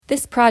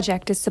This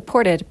project is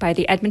supported by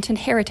the Edmonton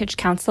Heritage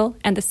Council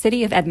and the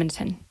City of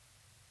Edmonton.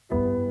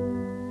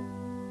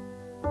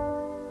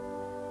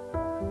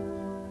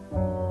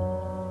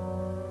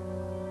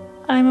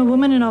 I'm a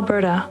woman in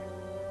Alberta.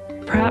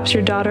 Perhaps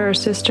your daughter or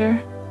sister,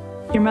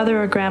 your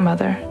mother or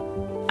grandmother.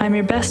 I'm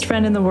your best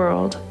friend in the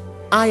world.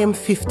 I am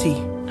 50.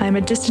 I'm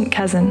a distant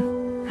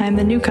cousin. I'm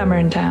the newcomer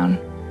in town.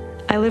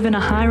 I live in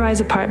a high-rise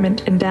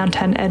apartment in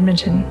downtown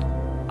Edmonton.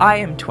 I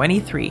am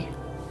 23.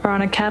 Or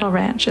on a cattle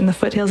ranch in the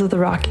foothills of the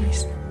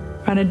Rockies.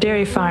 Or on a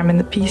dairy farm in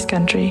the Peace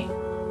Country.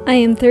 I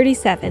am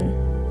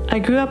 37. I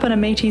grew up on a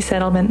Métis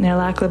settlement near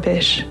Lac La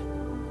Biche.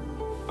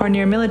 Or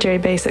near a military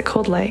base at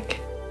Cold Lake.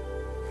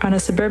 Or on a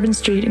suburban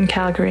street in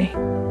Calgary.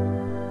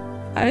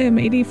 I am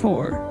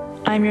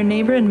 84. I'm your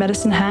neighbor in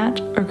Medicine Hat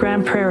or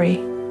Grand Prairie.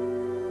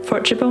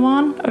 Fort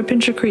Chipewyan or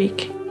Pincher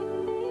Creek.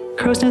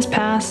 Crow's Nest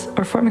Pass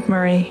or Fort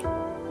McMurray.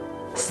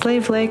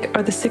 Slave Lake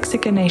or the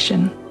Siksika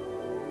Nation,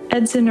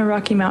 Edson or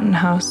Rocky Mountain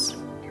House,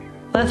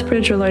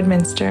 Lethbridge or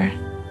Lloydminster,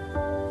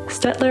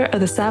 Stettler or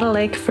the Saddle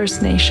Lake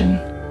First Nation,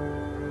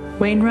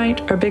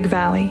 Wainwright or Big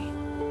Valley.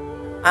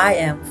 I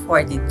am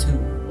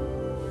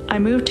 42. I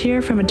moved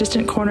here from a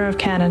distant corner of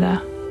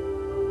Canada.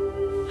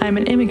 I am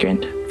an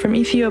immigrant from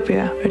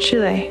Ethiopia or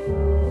Chile,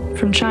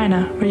 from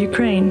China or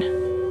Ukraine.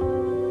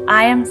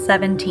 I am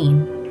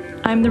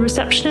 17. I am the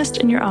receptionist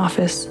in your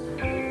office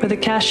or the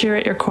cashier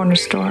at your corner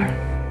store.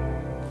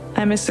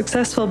 I'm a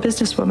successful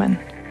businesswoman,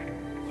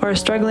 or a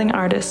struggling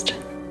artist,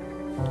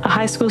 a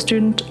high school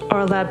student, or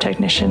a lab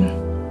technician.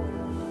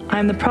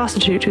 I'm the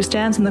prostitute who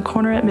stands in the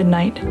corner at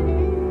midnight.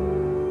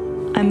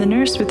 I'm the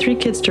nurse with 3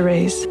 kids to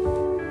raise.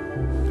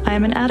 I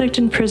am an addict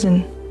in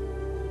prison.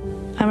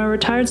 I'm a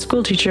retired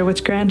schoolteacher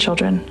with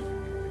grandchildren.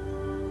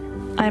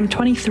 I am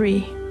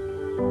 23.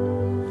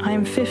 I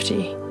am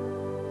 50.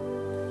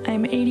 I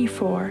am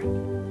 84.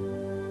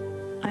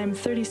 I am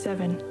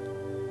 37.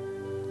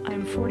 I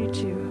am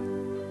 42.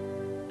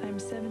 I'm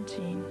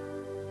 17.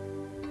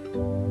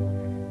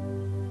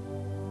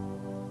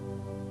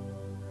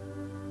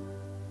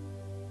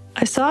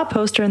 I saw a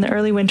poster in the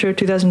early winter of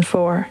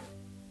 2004.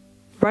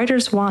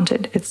 Writers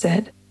Wanted, it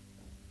said.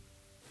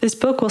 This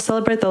book will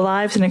celebrate the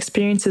lives and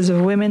experiences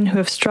of women who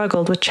have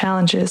struggled with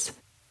challenges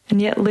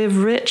and yet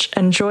live rich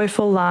and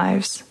joyful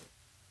lives.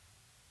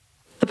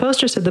 The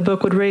poster said the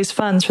book would raise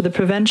funds for the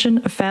prevention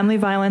of family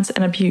violence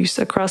and abuse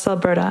across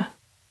Alberta.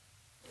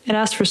 It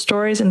asked for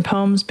stories and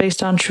poems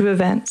based on true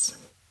events.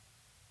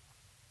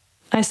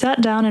 I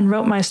sat down and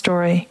wrote my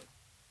story.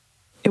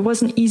 It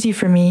wasn't easy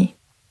for me,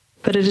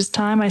 but it is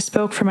time I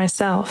spoke for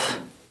myself.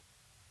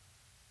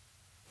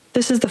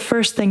 This is the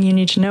first thing you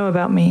need to know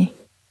about me.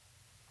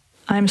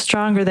 I am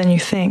stronger than you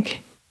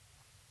think.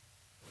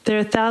 There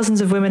are thousands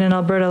of women in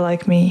Alberta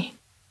like me.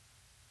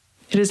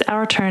 It is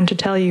our turn to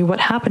tell you what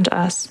happened to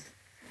us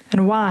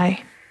and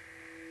why.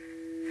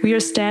 We are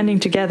standing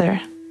together.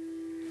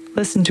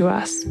 Listen to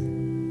us.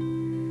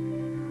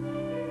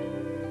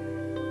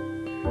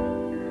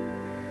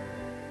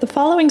 The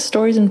following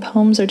stories and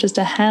poems are just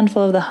a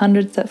handful of the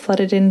hundreds that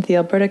flooded into the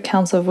Alberta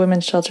Council of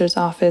Women's Shelters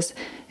office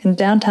in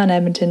downtown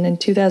Edmonton in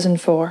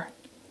 2004.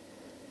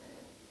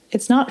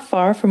 It's not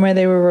far from where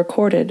they were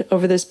recorded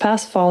over this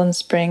past fall and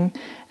spring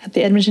at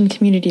the Edmonton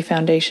Community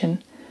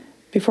Foundation,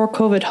 before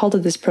COVID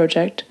halted this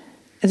project,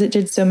 as it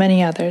did so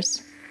many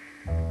others.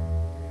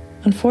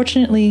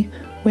 Unfortunately,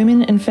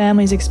 women and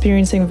families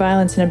experiencing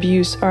violence and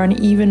abuse are in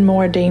even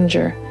more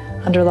danger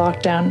under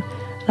lockdown,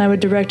 and I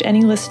would direct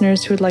any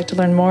listeners who would like to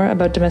learn more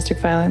about domestic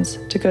violence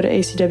to go to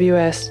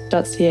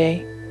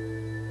acws.ca.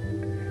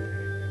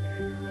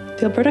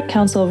 The Alberta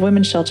Council of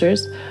Women's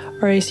Shelters,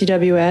 or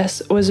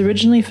ACWS, was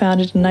originally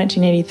founded in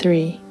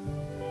 1983.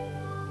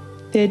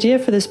 The idea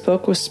for this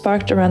book was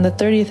sparked around the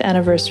 30th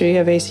anniversary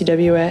of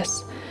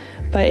ACWS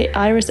by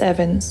Iris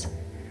Evans,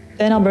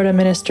 then Alberta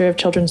Minister of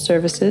Children's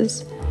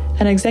Services,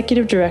 and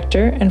Executive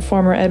Director and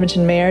former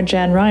Edmonton Mayor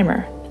Jan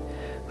Reimer,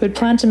 who had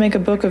planned to make a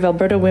book of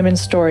Alberta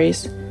women's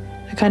stories,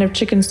 a kind of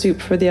chicken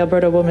soup for the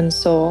Alberta woman's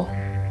soul.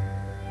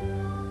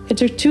 It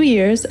took 2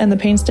 years and the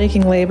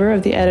painstaking labor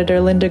of the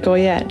editor Linda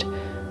Goyette,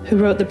 who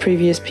wrote the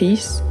previous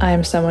piece, I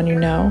Am Someone You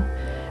Know,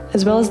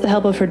 as well as the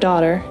help of her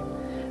daughter,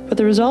 but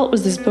the result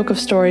was this book of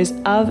stories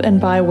of and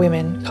by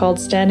women called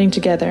Standing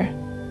Together,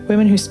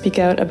 Women Who Speak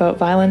Out About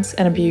Violence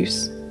and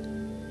Abuse.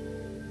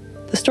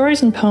 The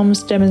stories and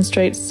poems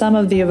demonstrate some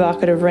of the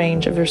evocative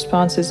range of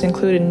responses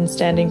included in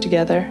Standing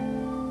Together.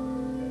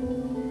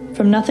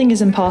 From Nothing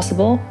is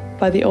Impossible,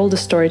 by the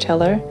oldest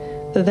storyteller,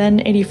 the then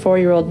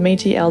 84-year-old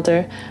Métis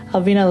elder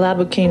Alvina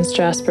Laboucaine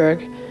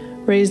Strasberg,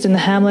 raised in the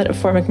hamlet of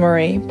Fort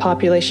McMurray,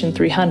 population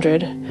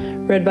 300,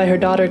 read by her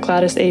daughter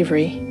Gladys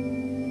Avery.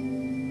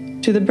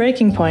 To The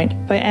Breaking Point,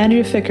 by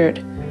Andrea Fickert,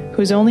 who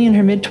was only in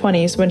her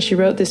mid-20s when she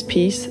wrote this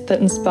piece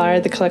that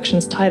inspired the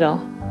collection's title,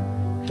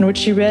 and which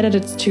she read at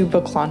its 2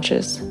 book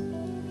launches.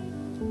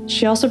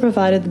 She also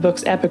provided the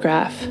book's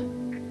epigraph.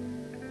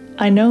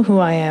 I know who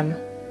I am.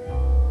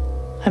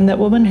 I'm that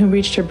woman who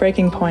reached her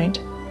breaking point,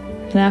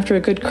 and after a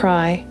good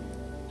cry,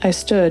 I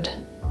stood.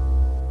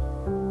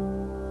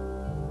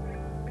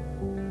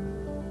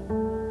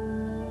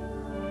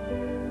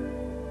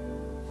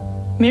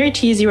 Mary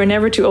Tease, You Are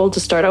Never Too Old to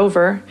Start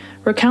Over,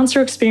 recounts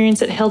her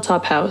experience at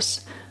Hilltop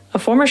House, a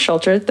former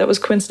shelter that was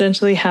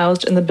coincidentally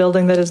housed in the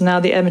building that is now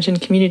the Edmonton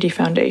Community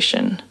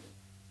Foundation.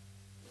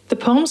 The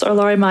poems are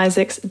Laurie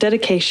Misek's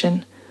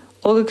Dedication,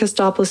 Olga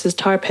Kostopoulos'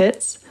 Tar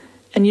Pits,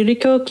 and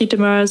Yuriko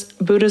Kitamura's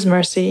Buddha's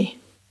Mercy.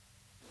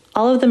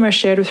 All of them are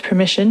shared with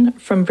permission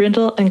from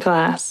Brindle and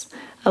Glass,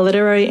 a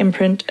literary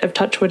imprint of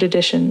Touchwood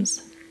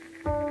Editions.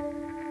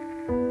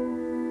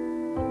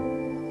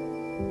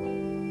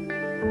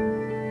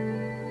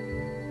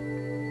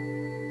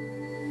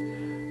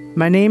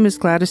 My name is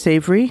Gladys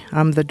Avery.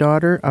 I'm the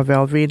daughter of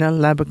Elvina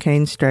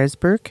Laboucaine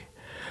Strasburg.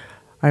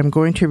 I'm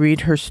going to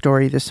read her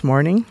story this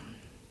morning.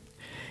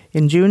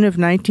 In June of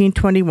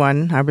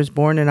 1921, I was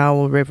born in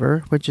Owl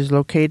River, which is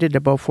located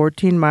about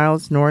 14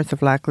 miles north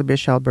of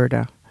Lac-La-Biche,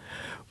 Alberta.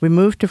 We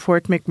moved to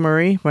Fort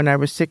McMurray when I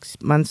was 6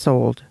 months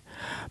old.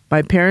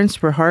 My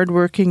parents were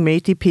hard-working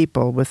Métis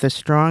people with a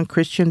strong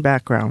Christian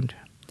background.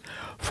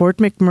 Fort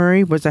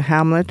McMurray was a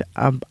hamlet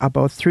of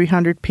about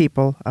 300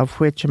 people, of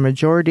which a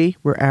majority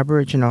were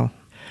Aboriginal.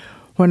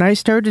 When I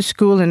started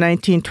school in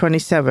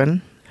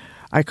 1927,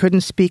 I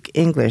couldn't speak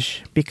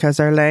English because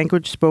our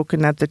language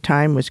spoken at the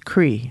time was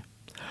Cree.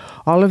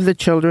 All of the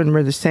children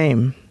were the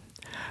same.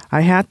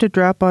 I had to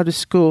drop out of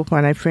school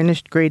when I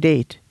finished grade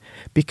 8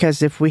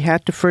 because if we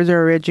had to further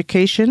our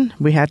education,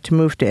 we had to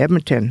move to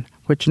Edmonton,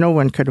 which no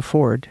one could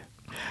afford.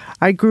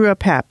 I grew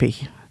up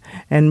happy,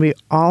 and we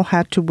all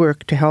had to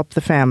work to help the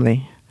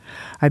family.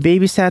 I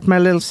babysat my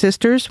little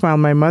sisters while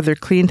my mother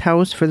cleaned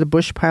house for the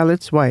bush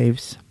pilots'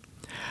 wives.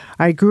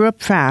 I grew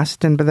up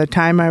fast, and by the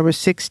time I was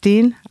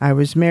 16, I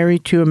was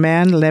married to a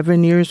man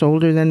 11 years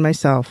older than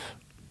myself.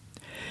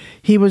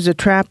 He was a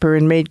trapper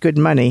and made good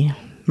money.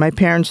 My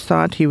parents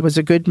thought he was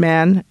a good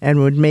man and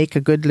would make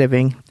a good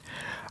living.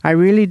 I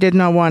really did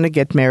not want to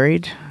get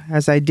married,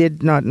 as I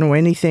did not know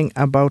anything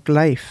about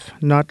life,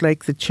 not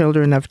like the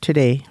children of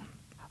today.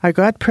 I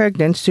got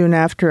pregnant soon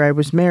after I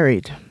was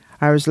married.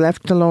 I was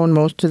left alone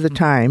most of the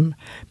time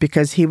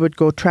because he would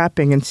go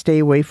trapping and stay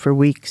away for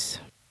weeks.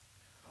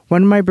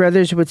 One of my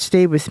brothers would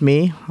stay with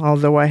me,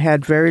 although I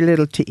had very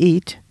little to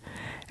eat,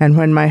 and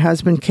when my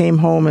husband came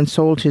home and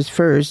sold his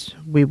furs,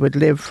 we would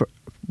live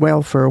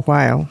for a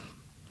while.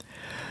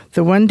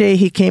 The one day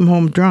he came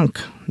home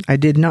drunk. I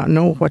did not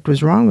know what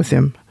was wrong with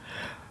him,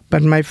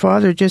 but my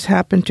father just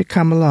happened to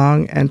come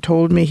along and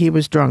told me he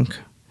was drunk.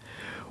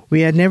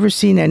 We had never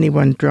seen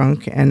anyone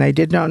drunk, and I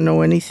did not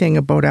know anything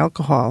about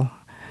alcohol.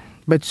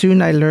 But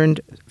soon I learned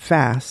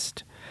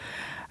fast.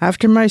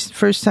 After my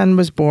first son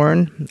was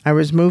born, I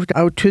was moved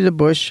out to the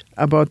bush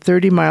about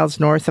 30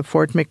 miles north of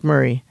Fort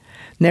McMurray,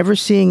 never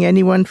seeing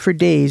anyone for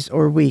days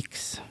or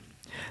weeks.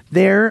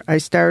 There I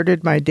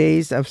started my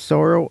days of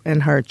sorrow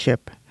and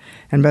hardship,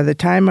 and by the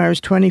time I was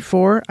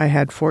 24, I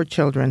had 4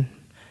 children.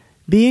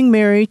 Being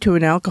married to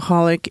an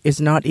alcoholic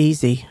is not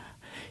easy.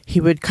 He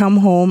would come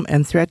home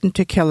and threaten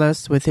to kill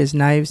us with his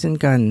knives and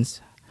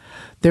guns.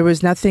 There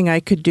was nothing I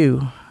could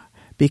do,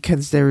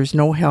 because there is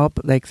no help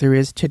like there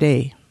is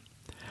today.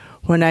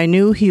 When I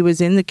knew he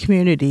was in the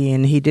community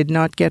and he did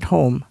not get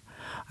home,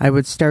 I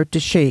would start to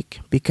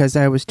shake because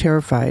I was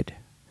terrified.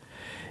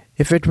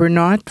 If it were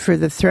not for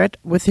the threat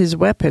with his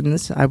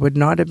weapons, I would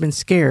not have been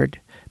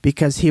scared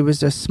because he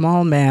was a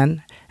small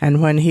man,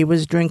 and when he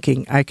was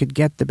drinking, I could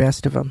get the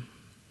best of him.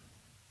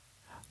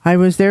 I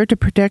was there to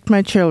protect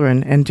my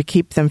children and to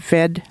keep them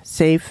fed,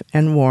 safe,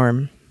 and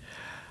warm.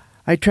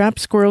 I trapped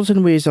squirrels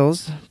and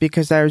weasels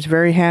because I was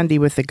very handy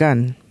with a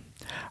gun.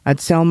 I'd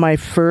sell my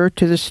fur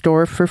to the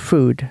store for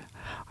food.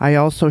 I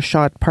also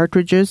shot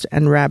partridges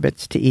and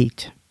rabbits to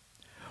eat.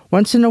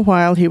 Once in a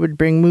while he would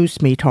bring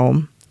moose meat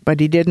home,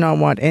 but he did not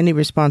want any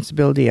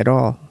responsibility at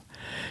all.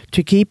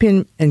 To keep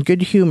him in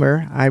good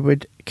humor, I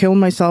would kill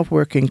myself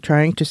working,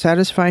 trying to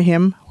satisfy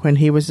him when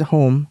he was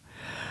home.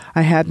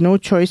 I had no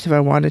choice if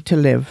I wanted to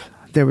live.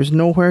 There was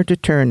nowhere to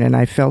turn, and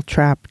I felt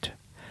trapped.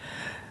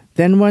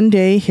 Then one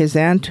day, his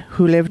aunt,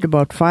 who lived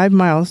about 5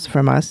 miles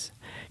from us,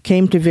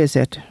 came to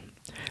visit.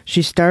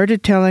 She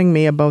started telling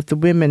me about the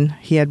women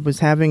he was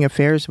having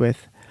affairs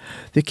with.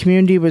 The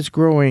community was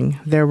growing.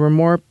 There were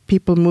more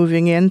people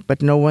moving in,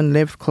 but no one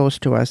lived close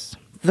to us.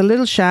 The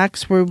little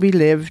shacks where we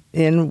lived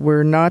in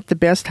were not the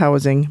best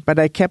housing, but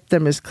I kept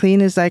them as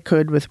clean as I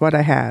could with what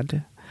I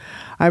had.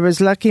 I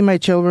was lucky my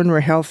children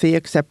were healthy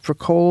except for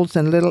colds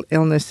and little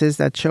illnesses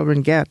that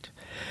children get,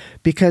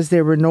 because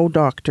there were no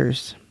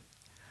doctors.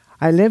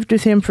 I lived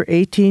with him for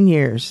 18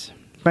 years.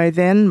 By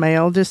then, my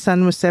eldest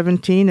son was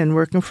 17 and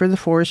working for the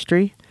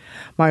forestry.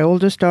 My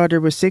oldest daughter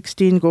was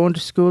 16 going to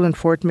school in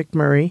Fort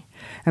McMurray,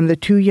 and the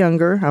 2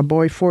 younger, a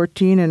boy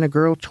 14 and a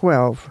girl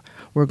 12,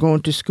 were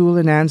going to school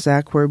in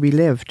Anzac where we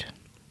lived.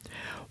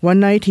 One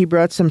night he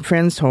brought some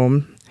friends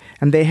home,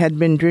 and they had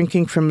been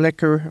drinking from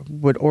liquor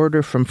would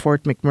order from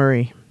Fort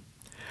McMurray.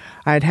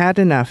 I'd had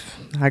enough.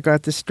 I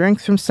got the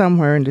strength from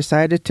somewhere and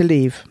decided to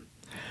leave.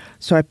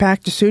 So I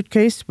packed a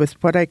suitcase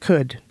with what I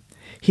could.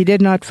 He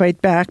did not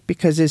fight back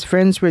because his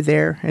friends were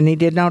there and he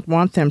did not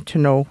want them to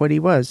know what he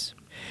was.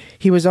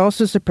 He was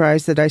also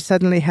surprised that I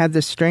suddenly had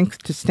the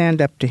strength to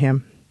stand up to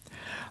him.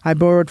 I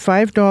borrowed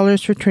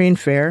 $5 for train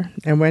fare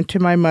and went to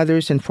my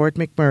mother's in Fort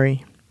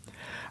McMurray.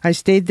 I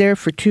stayed there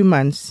for 2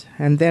 months,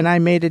 and then I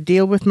made a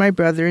deal with my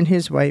brother and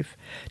his wife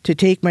to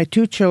take my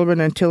 2 children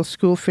until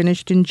school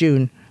finished in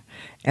June,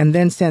 and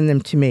then send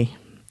them to me.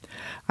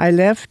 I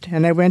left,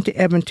 and I went to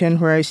Edmonton,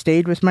 where I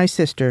stayed with my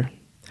sister.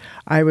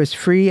 I was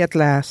free at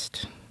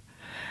last.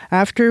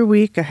 After a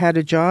week, I had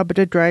a job at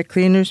a dry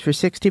cleaner's for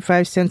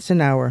 65 cents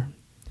an hour.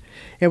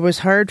 It was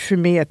hard for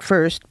me at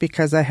first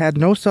because I had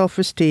no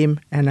self-esteem,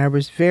 and I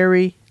was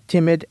very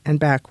timid and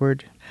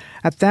backward.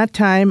 At that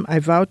time, I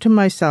vowed to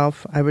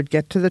myself I would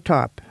get to the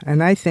top,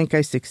 and I think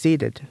I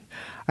succeeded.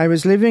 I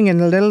was living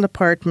in a little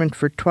apartment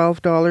for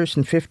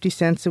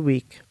 $12.50 a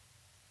week.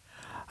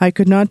 I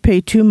could not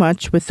pay too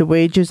much with the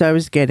wages I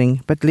was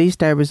getting, but at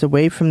least I was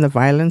away from the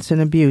violence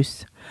and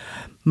abuse.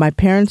 My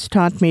parents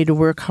taught me to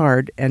work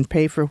hard and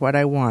pay for what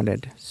I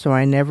wanted, so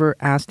I never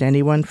asked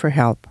anyone for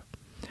help.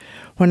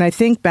 When I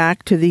think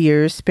back to the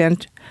years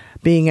spent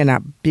being an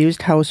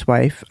abused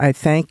housewife, I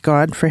thank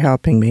God for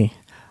helping me.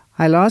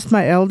 I lost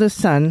my eldest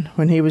son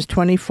when he was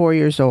 24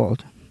 years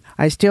old.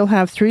 I still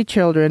have 3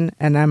 children,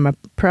 and I'm a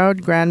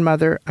proud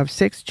grandmother of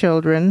 6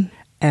 children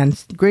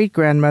and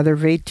great-grandmother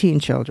of 18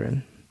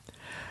 children.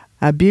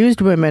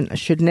 Abused women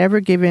should never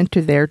give in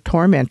to their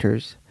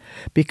tormentors,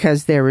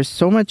 because there is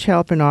so much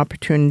help and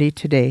opportunity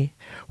today,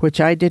 which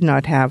I did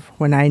not have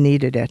when I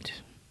needed it.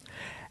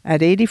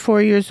 At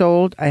 84 years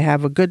old, I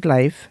have a good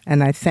life,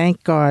 and I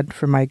thank God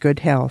for my good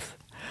health.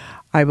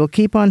 I will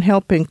keep on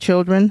helping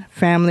children,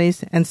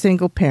 families, and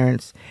single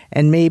parents,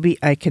 and maybe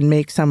I can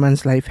make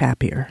someone's life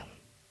happier.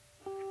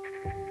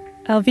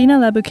 Alvina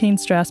Laboucaine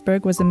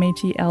Strasberg was a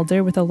Métis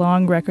elder with a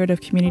long record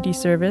of community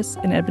service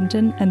in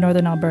Edmonton and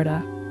Northern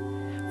Alberta.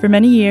 For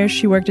many years,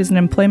 she worked as an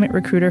employment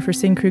recruiter for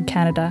Syncrude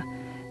Canada,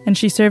 and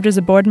she served as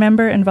a board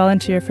member and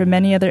volunteer for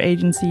many other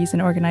agencies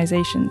and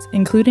organizations,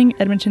 including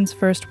Edmonton's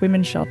first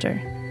women's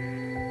shelter.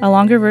 A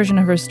longer version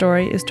of her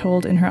story is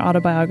told in her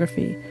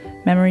autobiography,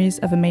 Memories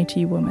of a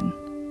Métis Woman.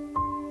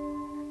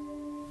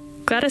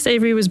 Gladys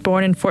Avery was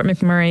born in Fort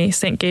McMurray,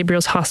 St.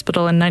 Gabriel's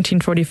Hospital in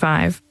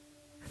 1945.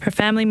 Her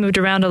family moved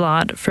around a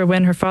lot, for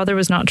when her father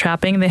was not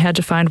trapping, they had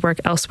to find work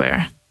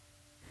elsewhere.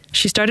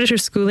 She started her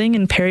schooling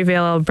in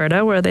Perryvale,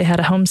 Alberta, where they had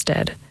a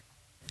homestead.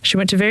 She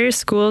went to various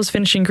schools,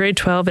 finishing grade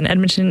 12 in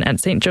Edmonton at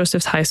St.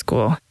 Joseph's High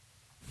School.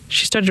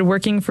 She started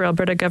working for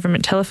Alberta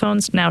Government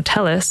Telephones, now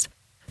TELUS,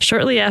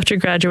 shortly after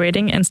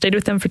graduating and stayed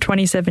with them for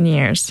 27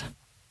 years.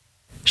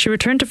 She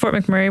returned to Fort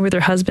McMurray with her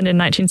husband in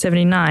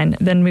 1979,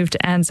 then moved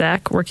to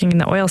Anzac, working in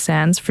the oil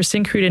sands for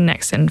Syncrude and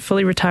Nexen,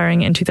 fully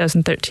retiring in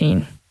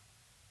 2013.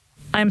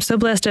 I am so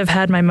blessed to have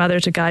had my mother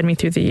to guide me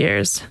through the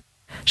years.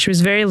 She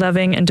was very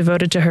loving and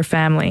devoted to her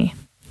family.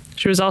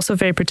 She was also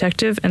very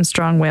protective and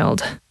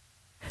strong-willed.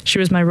 She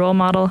was my role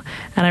model,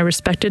 and I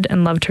respected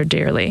and loved her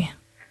dearly.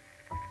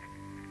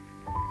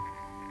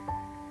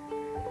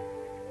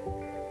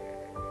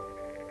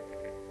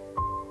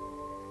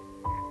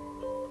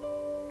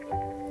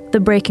 The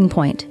Breaking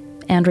Point,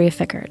 Andrea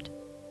Fickert.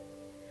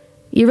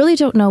 You really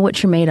don't know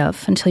what you're made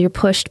of until you're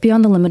pushed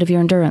beyond the limit of your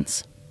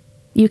endurance.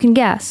 You can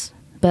guess,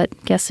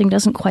 but guessing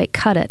doesn't quite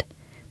cut it.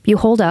 You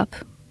hold up,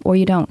 or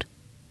you don't.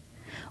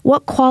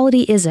 What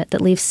quality is it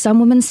that leaves some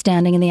women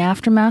standing in the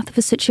aftermath of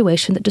a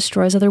situation that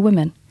destroys other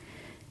women?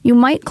 You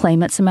might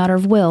claim it's a matter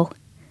of will.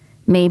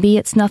 Maybe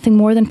it's nothing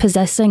more than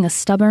possessing a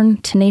stubborn,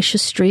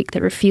 tenacious streak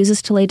that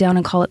refuses to lay down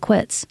and call it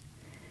quits.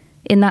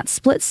 In that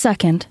split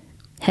second,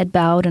 head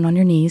bowed and on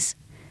your knees,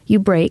 you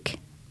break,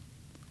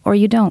 or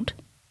you don't.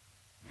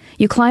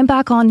 You climb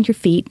back on your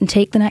feet and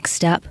take the next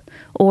step,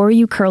 or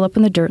you curl up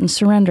in the dirt and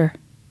surrender.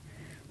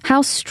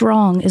 How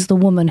strong is the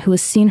woman who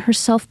has seen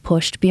herself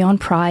pushed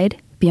beyond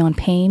pride, beyond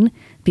pain,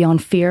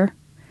 beyond fear,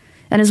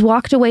 and has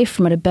walked away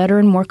from it a better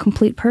and more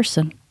complete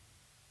person?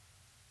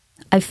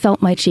 I've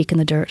felt my cheek in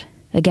the dirt,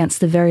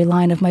 against the very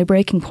line of my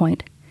breaking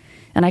point,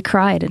 and I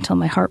cried until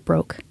my heart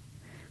broke.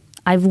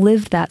 I've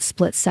lived that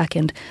split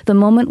second, the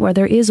moment where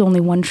there is only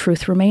one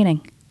truth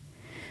remaining.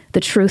 The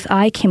truth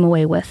I came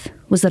away with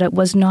was that it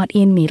was not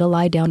in me to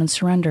lie down and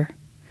surrender.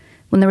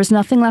 When there was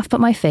nothing left but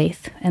my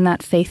faith, and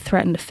that faith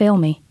threatened to fail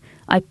me,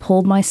 I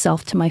pulled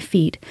myself to my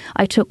feet.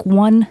 I took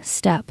one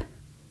step,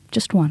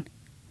 just one.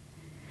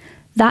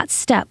 That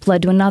step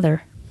led to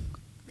another,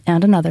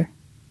 and another.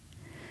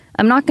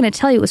 I'm not going to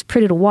tell you it was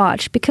pretty to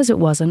watch, because it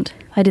wasn't.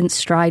 I didn't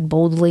stride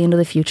boldly into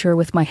the future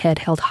with my head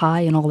held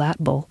high and all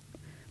that bull.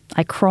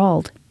 I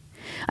crawled.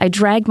 I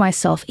dragged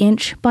myself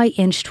inch by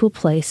inch to a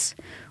place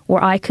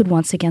where I could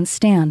once again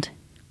stand.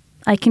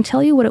 I can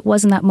tell you what it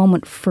was in that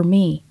moment for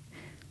me.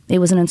 It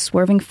was an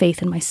unswerving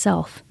faith in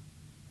myself.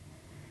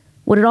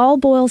 What it all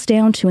boils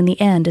down to in the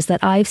end is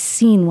that I've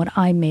seen what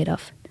I'm made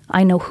of.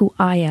 I know who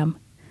I am.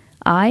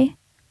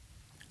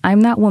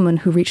 I'm that woman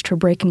who reached her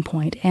breaking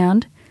point,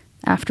 and,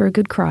 after a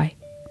good cry,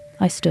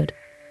 I stood.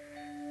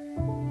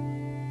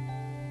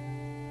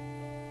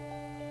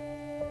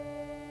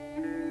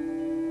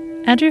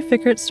 Andrea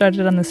Fickert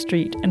started on the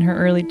street in her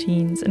early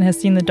teens and has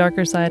seen the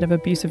darker side of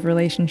abusive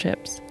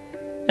relationships.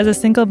 As a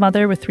single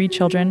mother with 3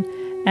 children,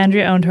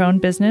 Andrea owned her own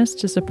business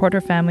to support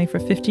her family for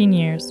 15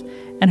 years,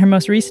 and her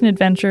most recent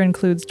adventure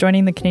includes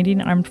joining the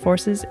Canadian Armed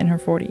Forces in her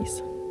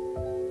 40s.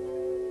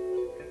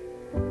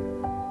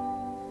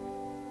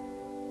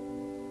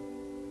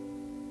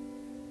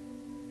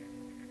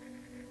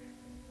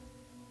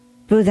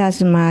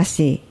 Buddha's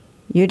Mercy,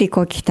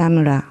 Yuriko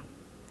Kitamura.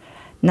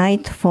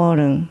 Night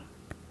fallen,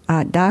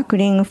 a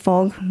darkling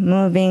fog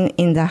moving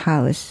in the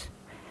house.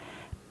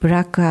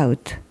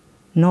 Blackout,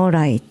 no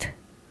light.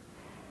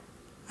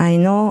 I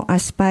know a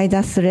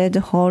spider thread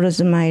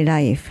holds my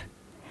life.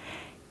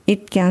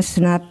 It can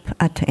snap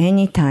at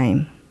any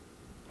time.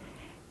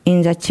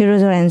 In the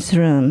children's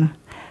room,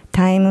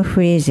 time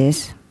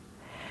freezes.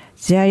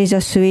 There is a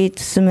sweet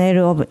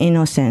smell of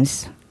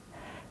innocence.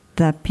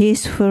 The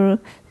peaceful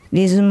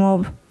rhythm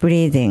of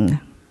breathing.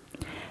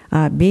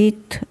 A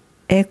beat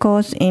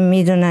echoes in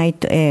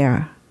midnight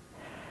air.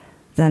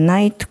 The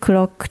night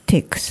clock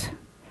ticks.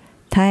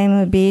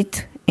 Time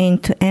beats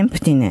into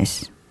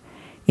emptiness.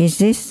 Is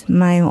this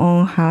my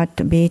own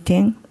heart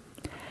beating?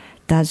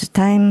 Does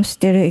time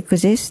still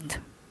exist?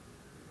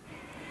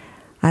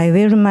 I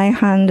will my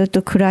hand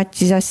to clutch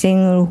the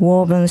single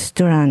woven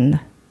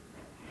strand.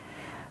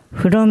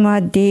 From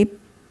a deep,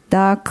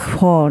 dark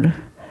hole,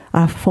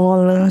 a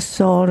fallen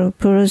soul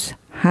pulls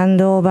hand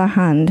over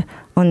hand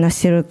on a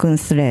silken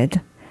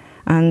thread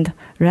and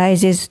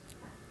rises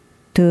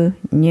to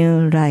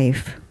new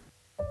life.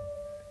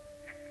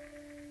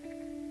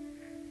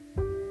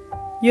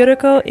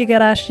 Yuriko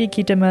Igarashi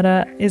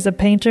Kitamura is a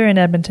painter in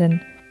Edmonton.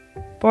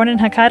 Born in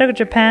Hokkaido,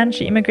 Japan,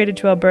 she immigrated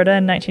to Alberta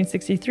in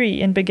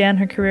 1963 and began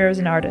her career as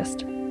an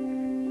artist.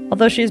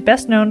 Although she is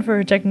best known for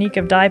her technique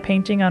of dye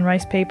painting on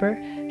rice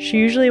paper, she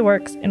usually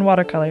works in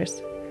watercolors.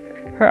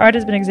 Her art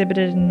has been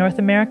exhibited in North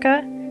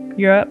America,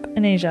 Europe,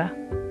 and Asia.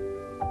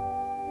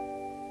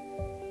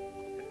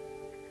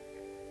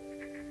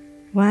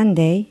 One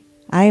day,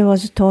 I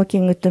was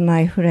talking to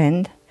my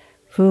friend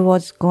who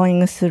was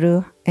going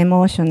through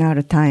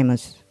emotional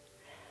times.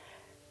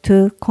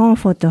 To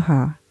comfort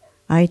her,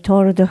 I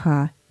told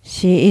her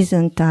she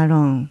isn't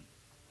alone,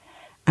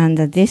 and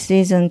this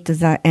isn't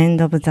the end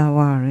of the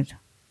world.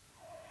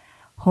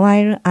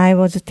 While I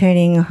was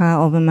telling her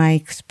of my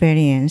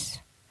experience,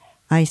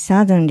 I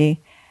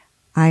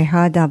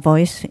heard a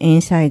voice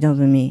inside of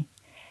me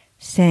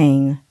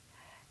saying,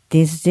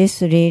 "Did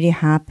this really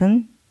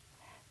happen?"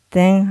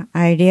 Then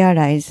I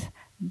realized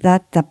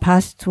that the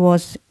past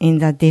was in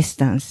the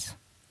distance.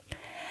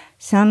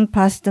 Some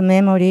past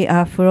memories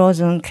are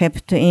frozen,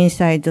 kept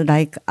inside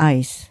like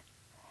ice.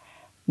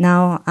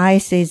 Now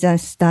ice is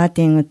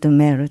starting to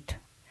melt,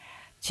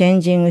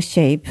 changing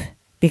shape,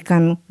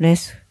 become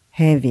less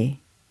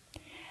heavy.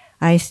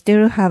 I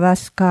still have a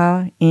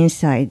scar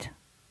inside.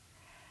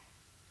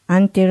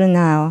 Until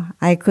now,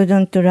 I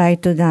couldn't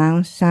write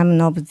down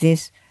some of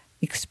this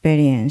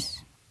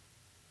experience.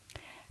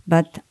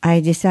 But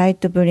I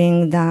decided to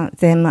bring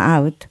them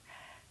out.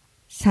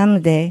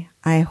 Someday,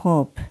 I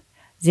hope,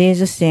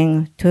 these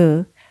things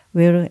too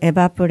will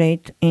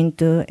evaporate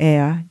into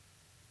air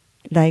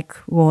like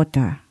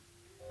water.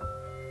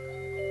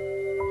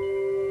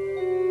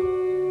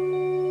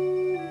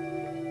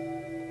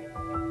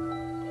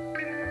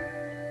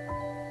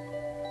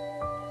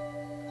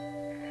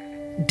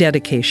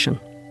 Dedication.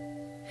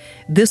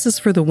 This is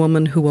for the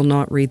woman who will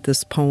not read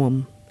this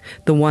poem,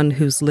 the one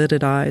whose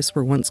lidded eyes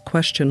were once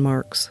question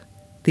marks,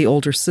 the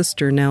older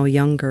sister now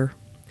younger.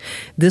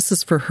 This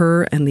is for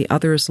her and the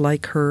others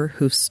like her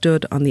who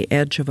stood on the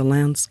edge of a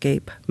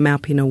landscape,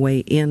 mapping a way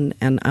in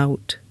and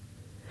out.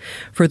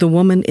 For the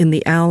woman in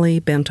the alley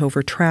bent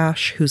over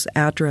trash whose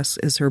address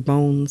is her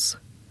bones.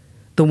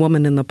 The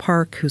woman in the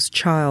park whose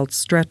child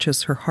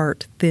stretches her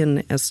heart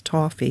thin as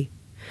toffee.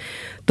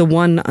 The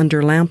one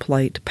under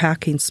lamplight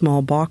packing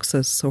small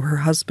boxes so her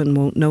husband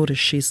won't notice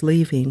she's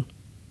leaving.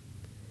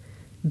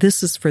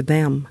 This is for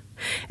them,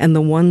 and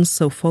the one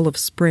so full of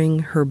spring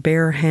her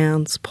bare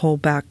hands pull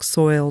back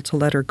soil to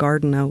let her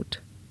garden out.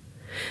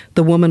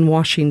 The woman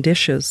washing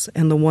dishes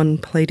and the one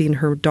plaiting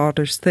her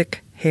daughter's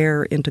thick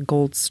hair into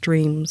gold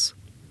streams.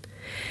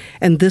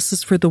 And this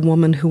is for the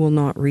woman who will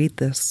not read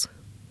this,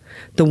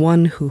 the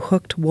one who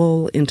hooked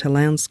wool into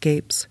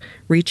landscapes,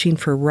 reaching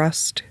for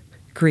rust,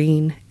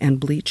 green, and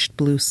bleached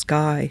blue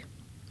sky.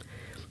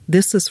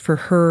 This is for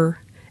her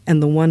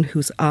and the one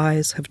whose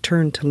eyes have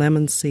turned to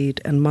lemon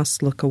seed and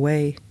must look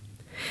away.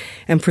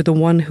 And for the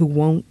one who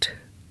won't,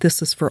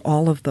 this is for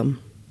all of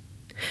them.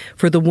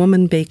 For the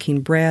woman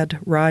baking bread,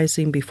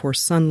 rising before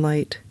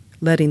sunlight,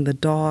 letting the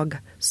dog,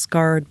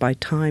 scarred by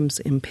time's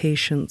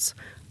impatience,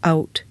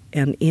 out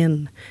and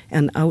in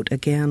and out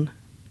again.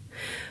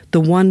 The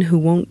one who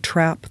won't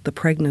trap the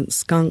pregnant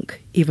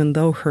skunk, even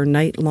though her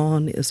night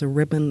lawn is a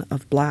ribbon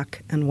of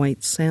black and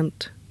white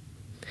scent.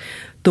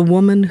 The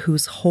woman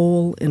whose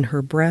hole in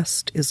her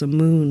breast is a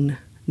moon,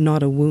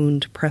 not a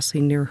wound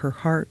pressing near her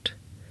heart.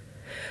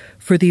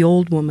 For the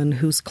old woman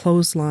whose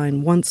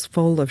clothesline, once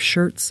full of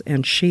shirts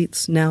and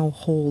sheets, now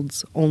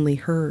holds only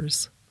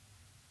hers.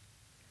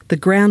 The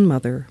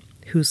grandmother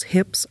whose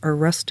hips are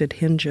rusted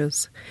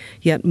hinges,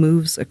 yet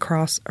moves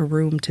across a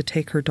room to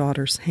take her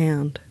daughter's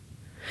hand.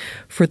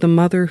 For the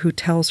mother who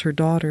tells her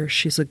daughter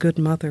she's a good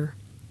mother,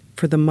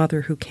 for the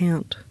mother who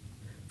can't,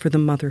 for the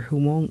mother who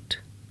won't.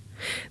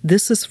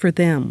 This is for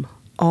them,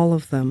 all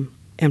of them,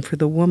 and for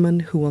the woman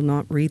who will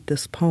not read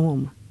this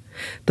poem,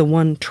 the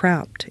one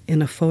trapped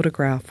in a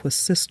photograph with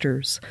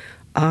sisters,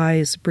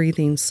 eyes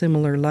breathing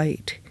similar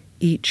light,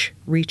 each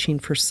reaching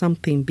for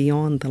something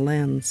beyond the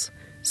lens,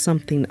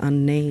 something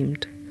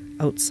unnamed,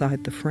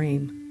 outside the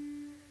frame.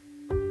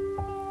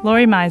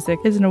 Laurie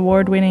Mizik is an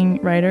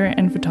award-winning writer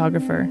and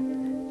photographer.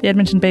 The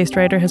Edmonton-based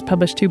writer has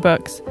published 2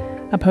 books,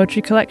 a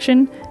poetry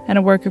collection and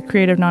a work of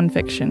creative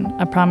nonfiction,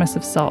 A Promise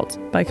of Salt,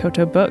 by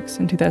Koto Books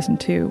in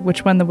 2002,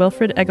 which won the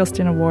Wilfred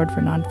Eggleston Award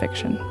for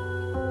Nonfiction.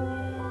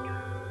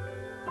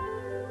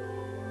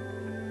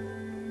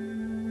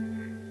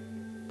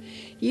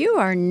 You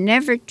are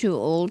never too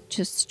old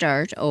to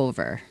start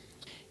over.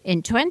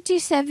 In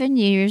 27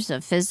 years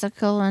of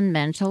physical and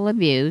mental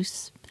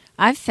abuse,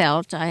 I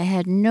felt I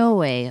had no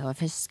way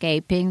of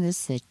escaping the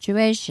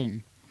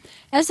situation,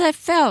 as I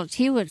felt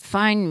he would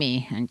find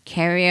me and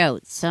carry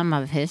out some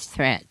of his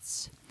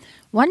threats.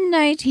 One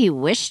night he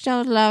wished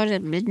out loud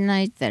at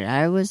midnight that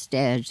I was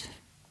dead.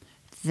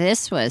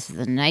 This was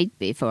the night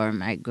before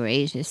my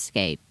great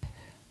escape.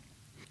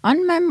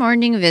 On my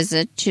morning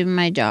visit to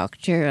my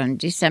doctor on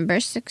December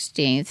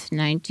 16th,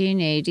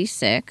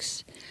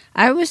 1986,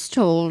 I was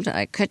told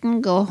I couldn't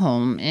go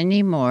home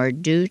anymore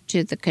due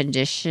to the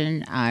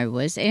condition I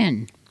was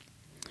in.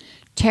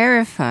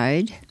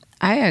 Terrified,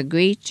 I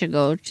agreed to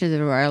go to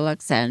the Royal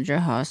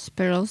Alexandra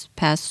Hospital's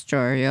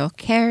pastoral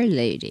care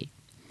lady,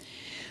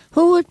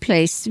 who would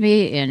place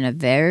me in a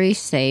very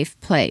safe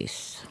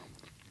place.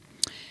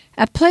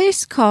 A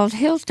place called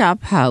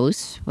Hilltop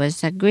House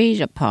was agreed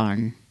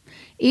upon,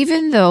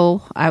 even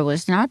though I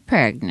was not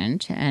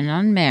pregnant and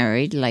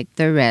unmarried like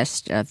the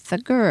rest of the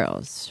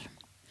girls.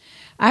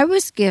 I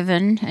was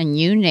given a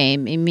new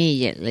name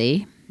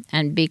immediately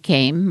and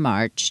became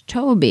March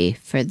Toby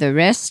for the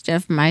rest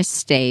of my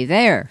stay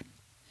there.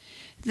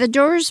 The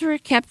doors were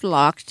kept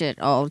locked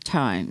at all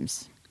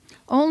times.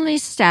 Only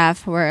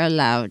staff were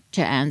allowed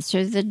to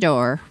answer the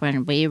door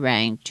when we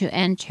rang to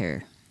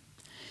enter.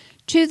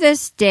 To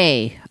this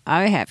day,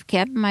 I have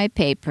kept my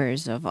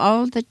papers of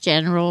all the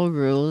general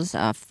rules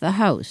of the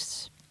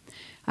house.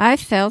 I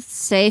felt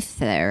safe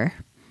there,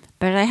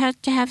 but I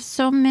had to have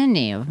so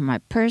many of my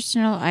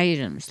personal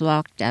items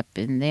locked up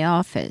in the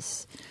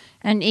office,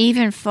 and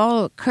even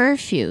follow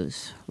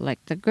curfews like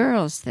the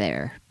girls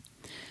there.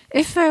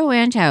 If I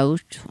went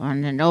out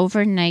on an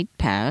overnight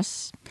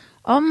pass,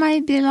 all my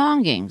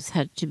belongings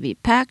had to be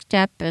packed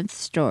up and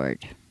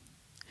stored.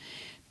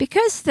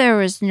 Because there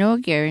was no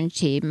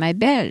guarantee my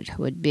bed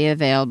would be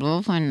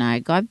available when I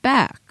got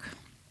back.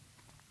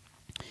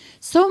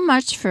 So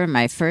much for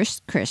my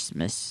first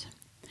Christmas.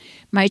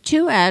 My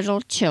 2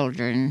 adult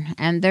children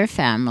and their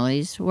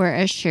families were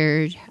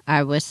assured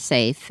I was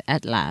safe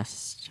at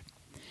last.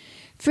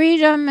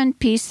 Freedom and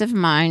peace of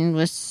mind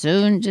was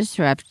soon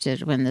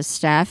disrupted when the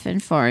staff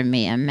informed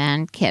me a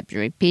man kept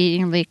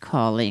repeatedly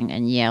calling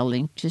and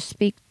yelling to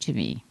speak to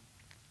me.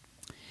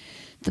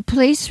 The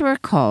police were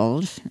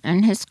called,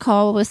 and his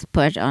call was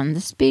put on the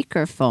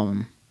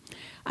speakerphone.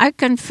 I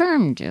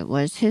confirmed it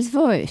was his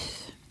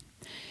voice.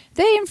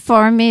 They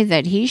informed me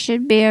that he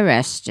should be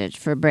arrested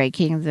for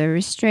breaking the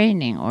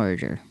restraining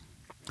order.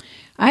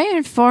 I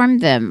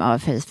informed them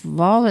of his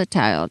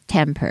volatile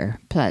temper,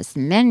 plus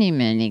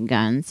many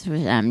guns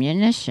with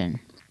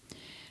ammunition.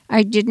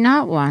 I did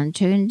not want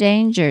to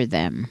endanger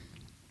them.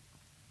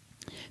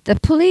 The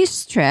police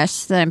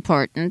stressed the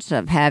importance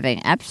of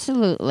having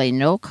absolutely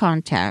no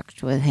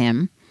contact with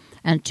him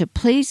and to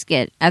please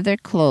get other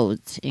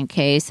clothes in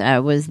case I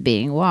was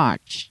being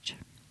watched.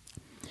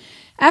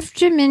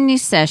 After many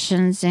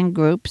sessions in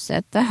groups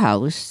at the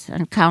house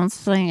and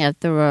counseling at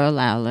the Royal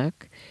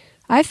Alec,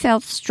 I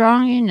felt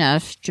strong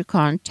enough to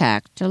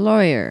contact a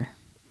lawyer.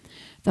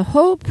 The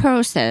whole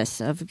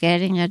process of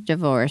getting a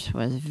divorce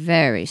was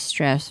very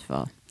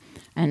stressful,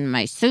 and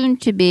my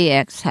soon-to-be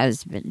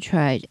ex-husband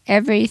tried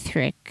every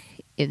trick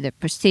in the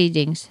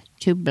proceedings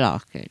to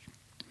block it.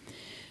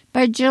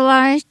 By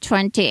July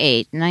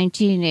 28,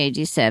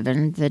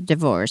 1987, the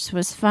divorce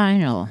was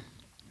final.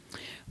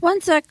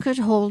 Once I could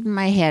hold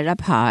my head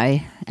up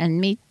high and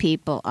meet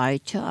people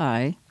eye to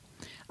eye,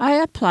 I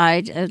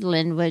applied at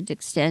Linwood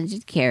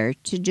Extended Care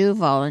to do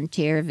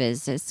volunteer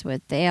visits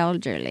with the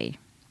elderly.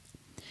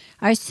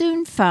 I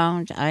soon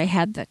found I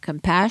had the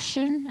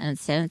compassion and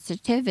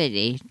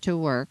sensitivity to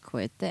work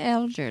with the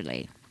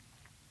elderly.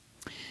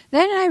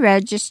 Then I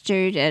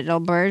registered at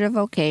Alberta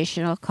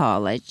Vocational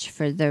College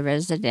for the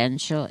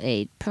Residential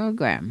Aid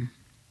Program.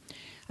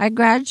 I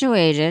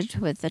graduated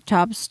with the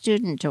Top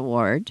Student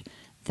Award,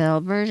 the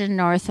Alberta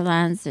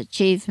Northlands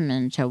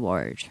Achievement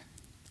Award.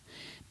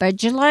 By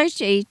July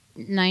 8,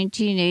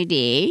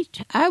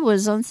 1988, I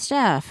was on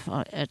staff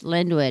at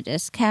Linwood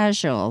as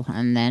casual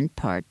and then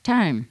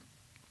part-time.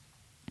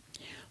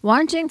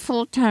 Wanting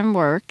full-time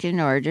work in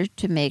order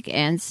to make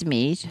ends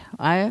meet,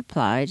 I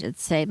applied at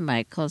St.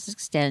 Michael's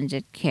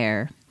Extended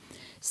Care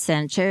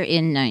Center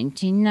in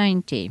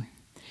 1990,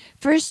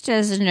 first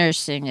as a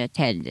nursing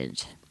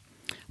attendant.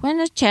 When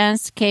a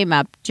chance came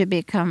up to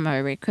become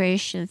a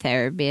recreation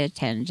therapy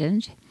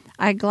attendant,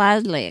 I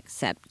gladly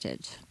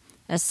accepted,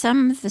 as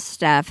some of the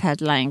staff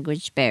had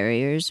language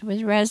barriers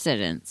with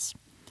residents,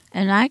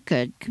 and I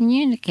could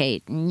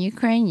communicate in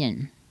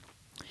Ukrainian.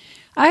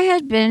 I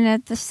had been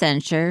at the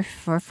center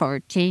for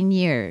 14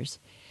 years.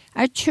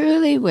 I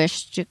truly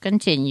wished to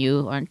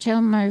continue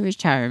until my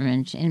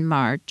retirement in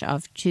March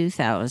of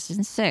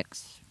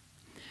 2006.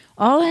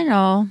 All in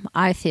all,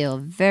 I feel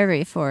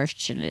very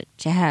fortunate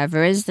to have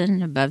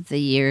risen above the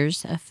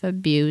years of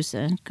abuse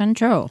and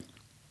control.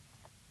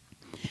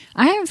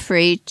 I am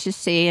free to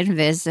see and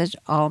visit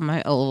all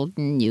my old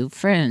and new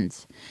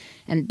friends,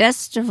 and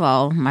best of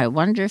all, my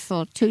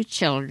wonderful 2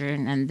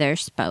 children and their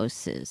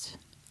spouses.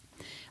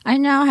 I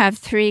now have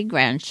 3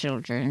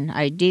 grandchildren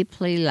I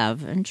deeply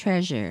love and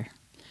treasure.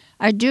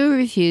 I do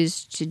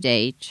refuse to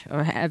date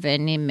or have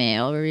any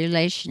male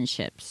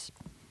relationships,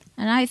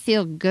 and I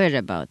feel good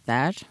about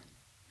that.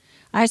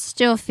 I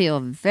still feel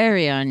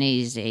very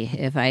uneasy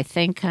if I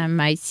think I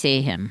might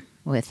see him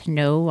with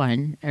no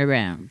one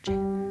around.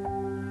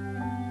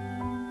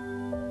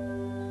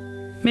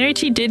 Mary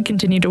T. did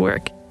continue to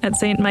work at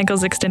St.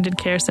 Michael's Extended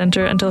Care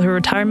Center until her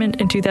retirement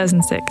in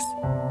 2006.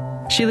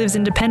 She lives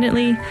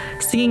independently,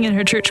 singing in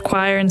her church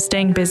choir and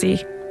staying busy.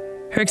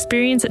 Her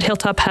experience at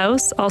Hilltop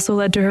House also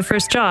led to her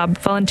first job,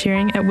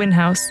 volunteering at Wynn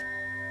House.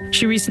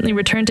 She recently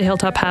returned to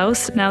Hilltop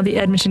House, now the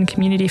Edmonton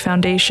Community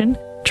Foundation,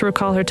 to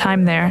recall her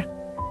time there.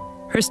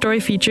 Her story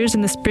features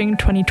in the spring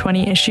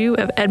 2020 issue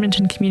of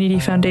Edmonton Community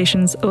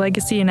Foundation's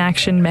Legacy in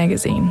Action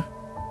magazine.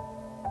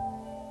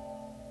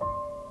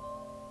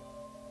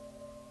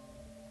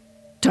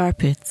 Tar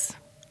pits.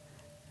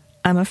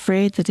 I'm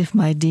afraid that if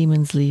my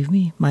demons leave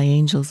me, my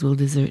angels will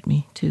desert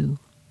me too.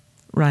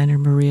 Rainer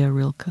Maria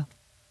Rilke.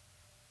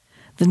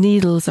 The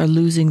needles are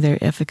losing their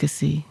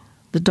efficacy.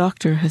 The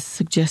doctor has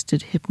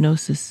suggested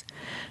hypnosis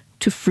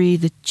to free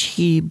the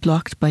chi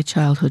blocked by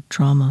childhood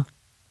trauma.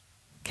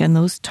 Can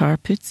those tar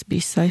pits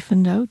be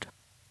siphoned out?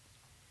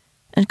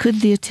 And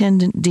could the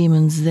attendant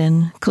demons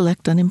then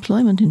collect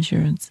unemployment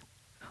insurance?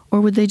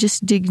 Or would they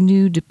just dig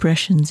new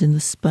depressions in the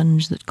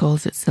sponge that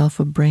calls itself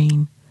a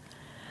brain?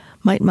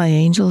 Might my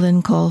angel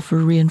then call for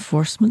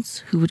reinforcements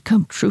who would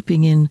come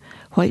trooping in,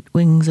 white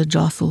wings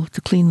a-jostle,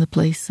 to clean the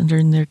place and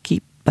earn their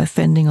keep by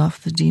fending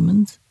off the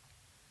demons?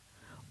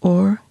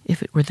 Or,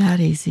 if it were that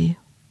easy,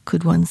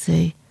 could one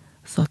say,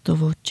 sotto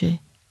voce,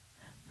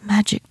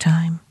 magic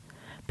time,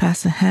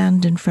 pass a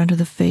hand in front of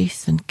the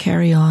face and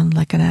carry on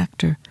like an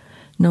actor,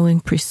 knowing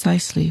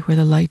precisely where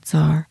the lights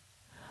are,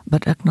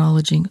 but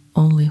acknowledging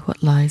only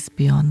what lies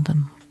beyond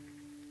them.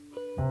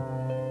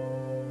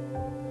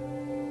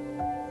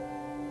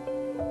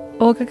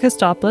 Olga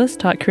Kostopoulos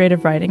taught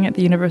creative writing at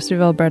the University of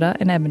Alberta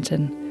in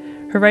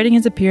Edmonton. Her writing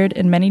has appeared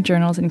in many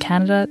journals in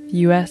Canada, the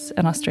US,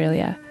 and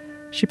Australia.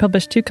 She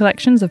published 2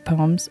 collections of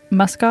poems,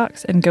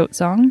 Muskox and Goat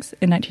Songs,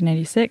 in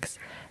 1996,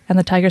 and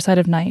The Tiger Side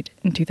of Night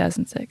in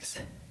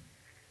 2006.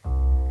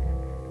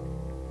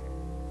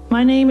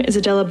 My name is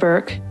Adela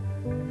Burke,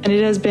 and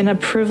it has been a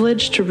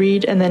privilege to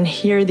read and then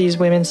hear these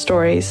women's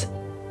stories,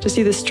 to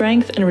see the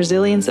strength and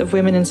resilience of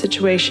women in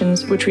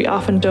situations which we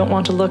often don't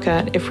want to look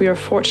at if we are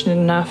fortunate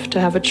enough to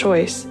have a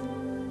choice.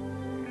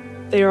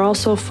 They are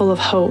also full of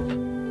hope.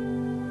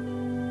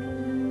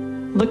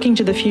 Looking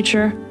to the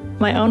future,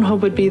 my own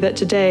hope would be that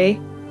today,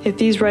 if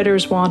these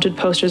Writers Wanted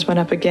posters went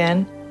up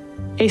again,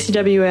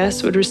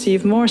 ACWS would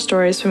receive more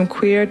stories from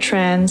queer,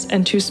 trans,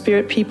 and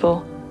two-spirit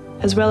people,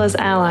 as well as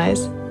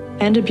allies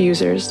and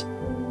abusers,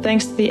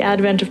 thanks to the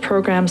advent of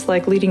programs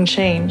like Leading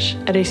Change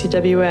at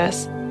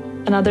ACWS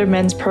and other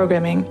men's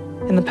programming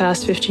in the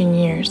past 15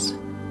 years.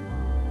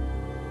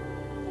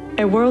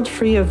 A world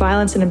free of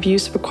violence and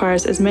abuse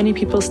requires as many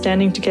people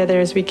standing together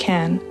as we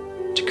can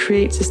to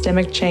create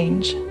systemic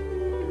change.